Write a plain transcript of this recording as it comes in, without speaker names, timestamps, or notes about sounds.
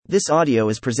This audio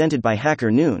is presented by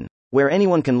Hacker Noon, where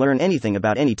anyone can learn anything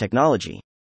about any technology.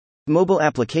 Mobile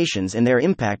Applications and Their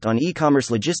Impact on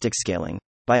E-Commerce Logistics Scaling,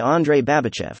 by Andrei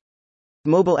Babichev.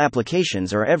 Mobile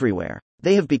applications are everywhere.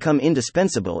 They have become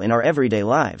indispensable in our everyday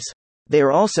lives. They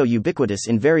are also ubiquitous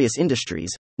in various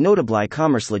industries, notably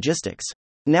commerce logistics.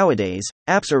 Nowadays,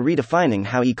 apps are redefining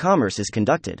how e-commerce is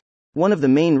conducted. One of the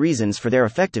main reasons for their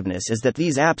effectiveness is that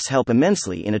these apps help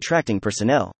immensely in attracting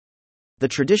personnel. The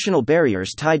traditional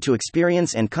barriers tied to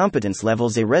experience and competence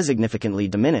levels are significantly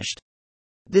diminished.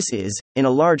 This is, in a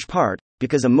large part,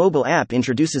 because a mobile app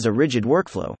introduces a rigid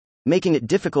workflow, making it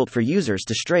difficult for users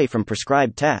to stray from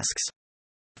prescribed tasks.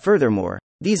 Furthermore,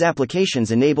 these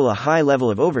applications enable a high level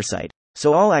of oversight,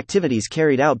 so all activities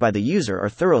carried out by the user are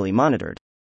thoroughly monitored.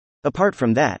 Apart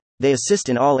from that, they assist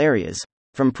in all areas,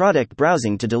 from product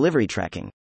browsing to delivery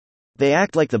tracking. They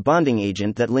act like the bonding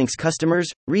agent that links customers,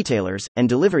 retailers, and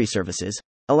delivery services,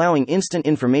 allowing instant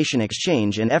information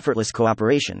exchange and effortless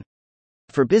cooperation.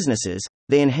 For businesses,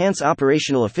 they enhance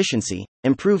operational efficiency,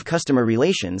 improve customer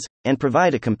relations, and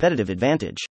provide a competitive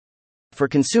advantage. For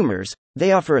consumers,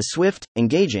 they offer a swift,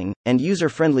 engaging, and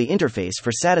user-friendly interface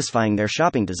for satisfying their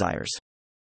shopping desires.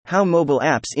 How mobile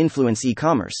apps influence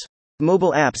e-commerce.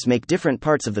 Mobile apps make different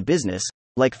parts of the business,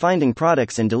 like finding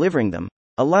products and delivering them,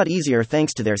 a lot easier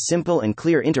thanks to their simple and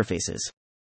clear interfaces.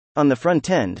 On the front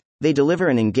end, they deliver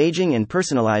an engaging and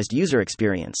personalized user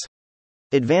experience.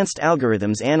 Advanced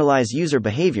algorithms analyze user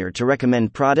behavior to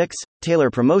recommend products,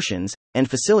 tailor promotions, and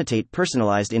facilitate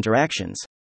personalized interactions.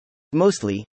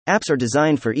 Mostly, apps are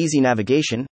designed for easy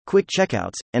navigation, quick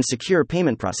checkouts, and secure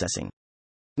payment processing.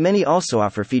 Many also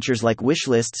offer features like wish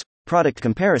lists, product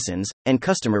comparisons, and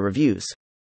customer reviews.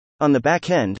 On the back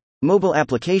end, mobile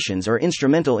applications are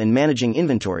instrumental in managing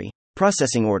inventory,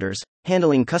 processing orders,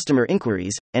 handling customer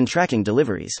inquiries, and tracking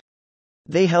deliveries.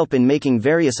 They help in making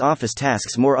various office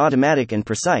tasks more automatic and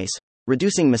precise,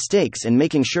 reducing mistakes and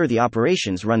making sure the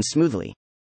operations run smoothly.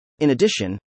 In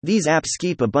addition, these apps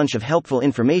keep a bunch of helpful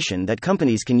information that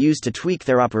companies can use to tweak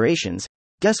their operations,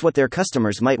 guess what their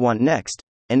customers might want next,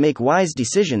 and make wise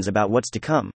decisions about what's to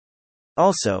come.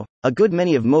 Also, a good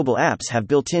many of mobile apps have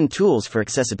built-in tools for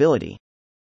accessibility.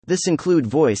 This include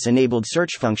voice-enabled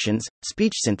search functions,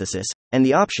 speech synthesis, and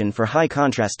the option for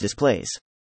high-contrast displays.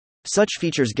 Such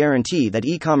features guarantee that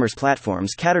e-commerce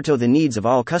platforms cater to the needs of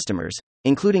all customers,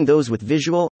 including those with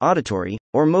visual, auditory,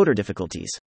 or motor difficulties.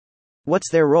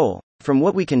 What's their role? From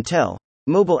what we can tell,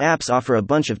 mobile apps offer a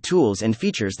bunch of tools and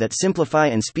features that simplify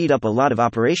and speed up a lot of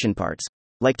operation parts,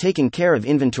 like taking care of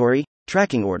inventory,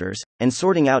 tracking orders, and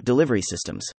sorting out delivery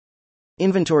systems.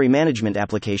 Inventory management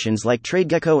applications like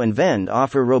TradeGecko and Vend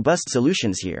offer robust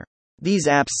solutions here. These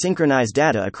apps synchronize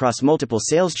data across multiple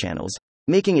sales channels,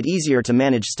 making it easier to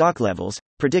manage stock levels,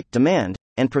 predict demand,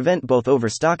 and prevent both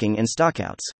overstocking and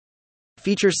stockouts.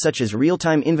 Features such as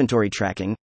real-time inventory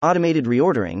tracking, automated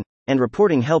reordering, and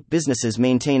reporting help businesses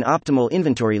maintain optimal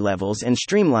inventory levels and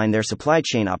streamline their supply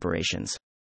chain operations.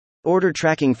 Order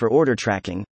tracking. For order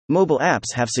tracking, mobile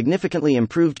apps have significantly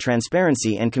improved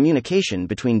transparency and communication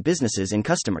between businesses and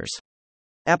customers.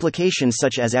 Applications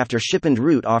such as After Ship en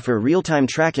Route offer real-time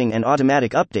tracking and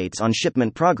automatic updates on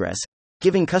shipment progress,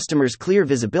 giving customers clear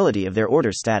visibility of their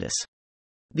order status.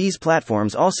 These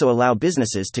platforms also allow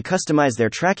businesses to customize their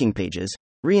tracking pages,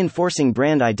 reinforcing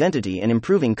brand identity and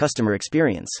improving customer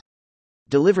experience.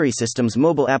 Delivery systems.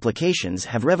 Mobile applications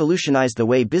have revolutionized the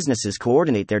way businesses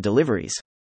coordinate their deliveries.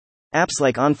 Apps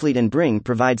like OnFleet and Bring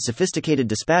provide sophisticated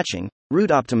dispatching, route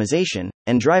optimization,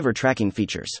 and driver tracking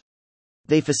features.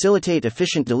 They facilitate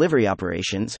efficient delivery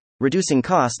operations, reducing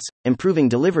costs, improving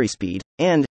delivery speed,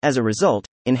 and, as a result,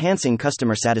 enhancing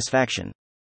customer satisfaction.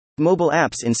 Mobile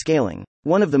apps in scaling.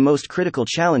 One of the most critical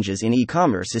challenges in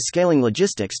e-commerce is scaling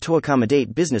logistics to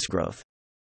accommodate business growth.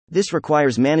 This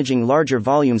requires managing larger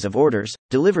volumes of orders,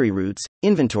 delivery routes,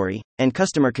 inventory, and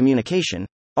customer communication,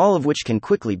 all of which can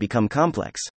quickly become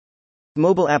complex.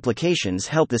 Mobile applications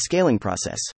help the scaling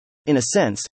process. In a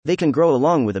sense, they can grow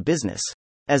along with a business.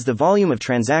 As the volume of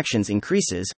transactions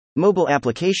increases, mobile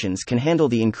applications can handle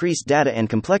the increased data and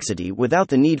complexity without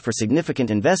the need for significant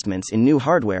investments in new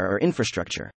hardware or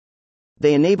infrastructure.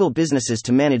 They enable businesses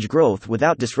to manage growth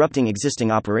without disrupting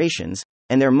existing operations,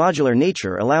 and their modular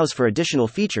nature allows for additional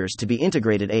features to be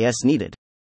integrated as needed.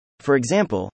 For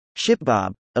example,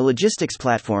 ShipBob, a logistics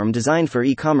platform designed for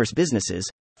e-commerce businesses,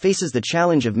 faces the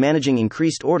challenge of managing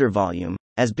increased order volume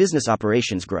as business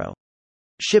operations grow.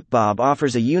 ShipBob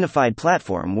offers a unified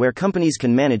platform where companies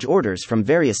can manage orders from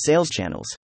various sales channels.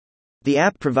 The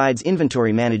app provides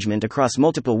inventory management across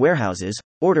multiple warehouses,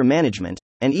 order management,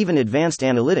 and even advanced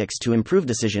analytics to improve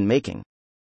decision making.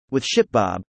 With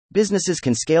ShipBob, Businesses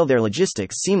can scale their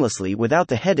logistics seamlessly without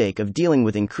the headache of dealing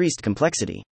with increased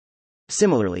complexity.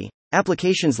 Similarly,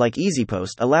 applications like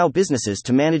EasyPost allow businesses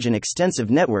to manage an extensive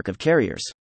network of carriers.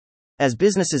 As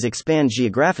businesses expand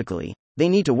geographically, they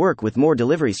need to work with more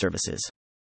delivery services.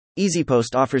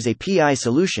 EasyPost offers API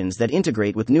solutions that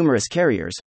integrate with numerous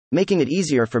carriers, making it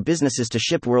easier for businesses to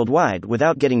ship worldwide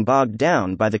without getting bogged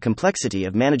down by the complexity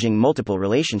of managing multiple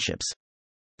relationships.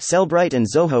 Sellbrite and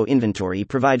Zoho Inventory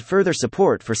provide further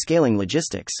support for scaling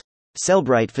logistics.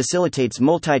 Sellbrite facilitates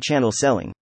multi-channel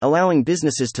selling, allowing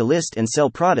businesses to list and sell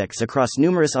products across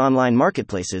numerous online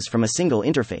marketplaces from a single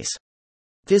interface.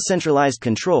 Decentralized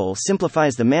control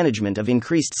simplifies the management of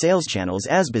increased sales channels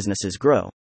as businesses grow.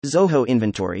 Zoho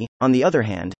Inventory, on the other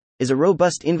hand, is a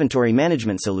robust inventory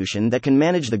management solution that can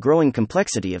manage the growing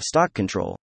complexity of stock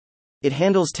control. It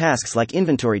handles tasks like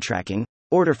inventory tracking,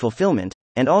 order fulfillment,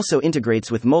 and also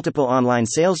integrates with multiple online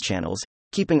sales channels,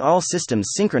 keeping all systems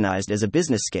synchronized as a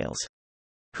business scales.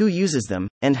 Who uses them,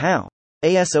 and how?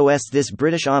 ASOS. This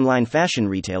British online fashion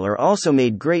retailer also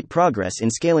made great progress in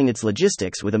scaling its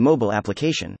logistics with a mobile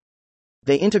application.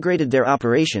 They integrated their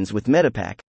operations with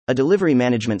Metapack, a delivery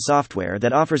management software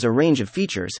that offers a range of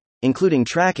features, including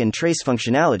track and trace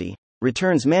functionality,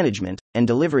 returns management, and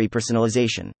delivery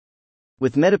personalization.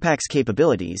 With Metapack's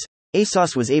capabilities,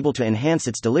 ASOS was able to enhance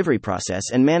its delivery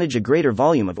process and manage a greater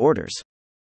volume of orders.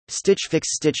 Stitch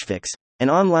Fix, an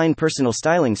online personal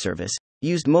styling service,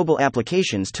 used mobile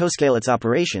applications to scale its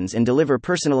operations and deliver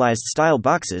personalized style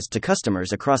boxes to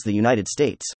customers across the United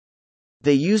States.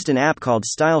 They used an app called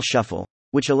Style Shuffle,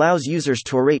 which allows users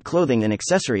to rate clothing and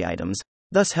accessory items,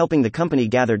 thus helping the company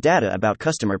gather data about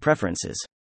customer preferences.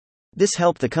 This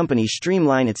helped the company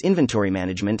streamline its inventory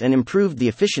management and improved the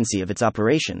efficiency of its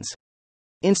operations.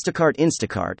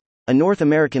 Instacart, a North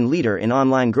American leader in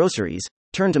online groceries,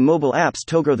 turned to mobile apps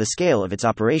to grow the scale of its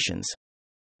operations.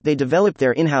 They developed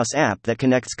their in-house app that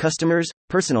connects customers,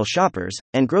 personal shoppers,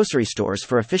 and grocery stores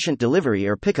for efficient delivery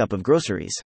or pickup of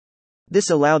groceries. This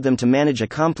allowed them to manage a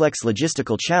complex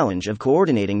logistical challenge of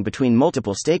coordinating between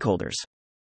multiple stakeholders.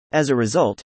 As a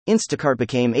result, Instacart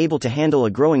became able to handle a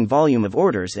growing volume of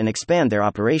orders and expand their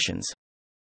operations.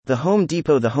 The Home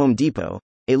Depot,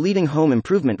 a leading home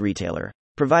improvement retailer,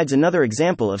 provides another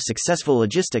example of successful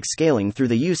logistics scaling through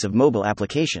the use of mobile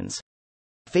applications.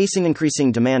 Facing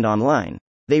increasing demand online,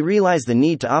 they realized the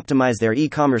need to optimize their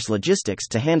e-commerce logistics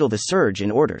to handle the surge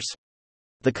in orders.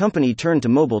 The company turned to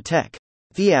mobile tech.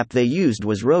 The app they used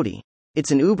was Roadie.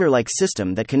 It's an Uber-like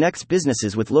system that connects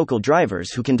businesses with local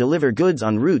drivers who can deliver goods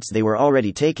on routes they were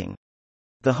already taking.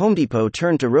 The Home Depot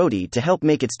turned to Roadie to help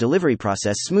make its delivery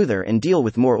process smoother and deal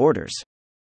with more orders.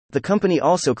 The company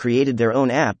also created their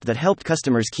own app that helped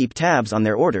customers keep tabs on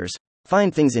their orders,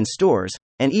 find things in stores,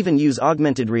 and even use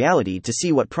augmented reality to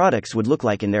see what products would look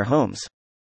like in their homes.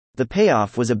 The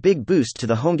payoff was a big boost to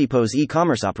the Home Depot's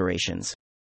e-commerce operations.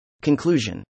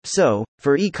 Conclusion. So,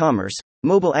 for e-commerce,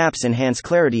 mobile apps enhance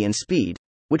clarity and speed,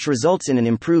 which results in an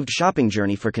improved shopping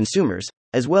journey for consumers,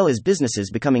 as well as businesses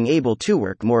becoming able to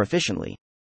work more efficiently.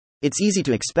 It's easy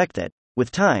to expect that,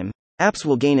 with time, apps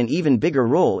will gain an even bigger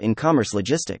role in commerce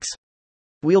logistics.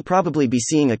 We'll probably be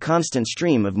seeing a constant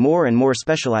stream of more and more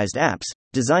specialized apps,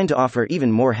 designed to offer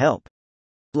even more help.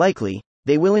 Likely,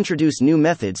 they will introduce new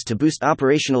methods to boost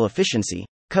operational efficiency,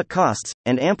 cut costs,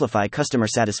 and amplify customer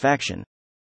satisfaction.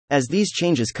 As these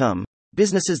changes come,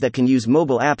 businesses that can use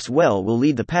mobile apps well will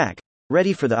lead the pack,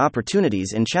 ready for the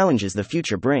opportunities and challenges the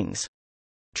future brings.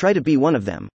 Try to be one of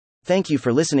them. Thank you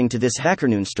for listening to this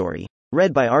HackerNoon story,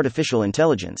 read by Artificial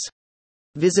Intelligence.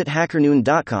 Visit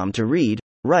hackerNoon.com to read,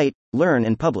 write, learn,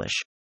 and publish.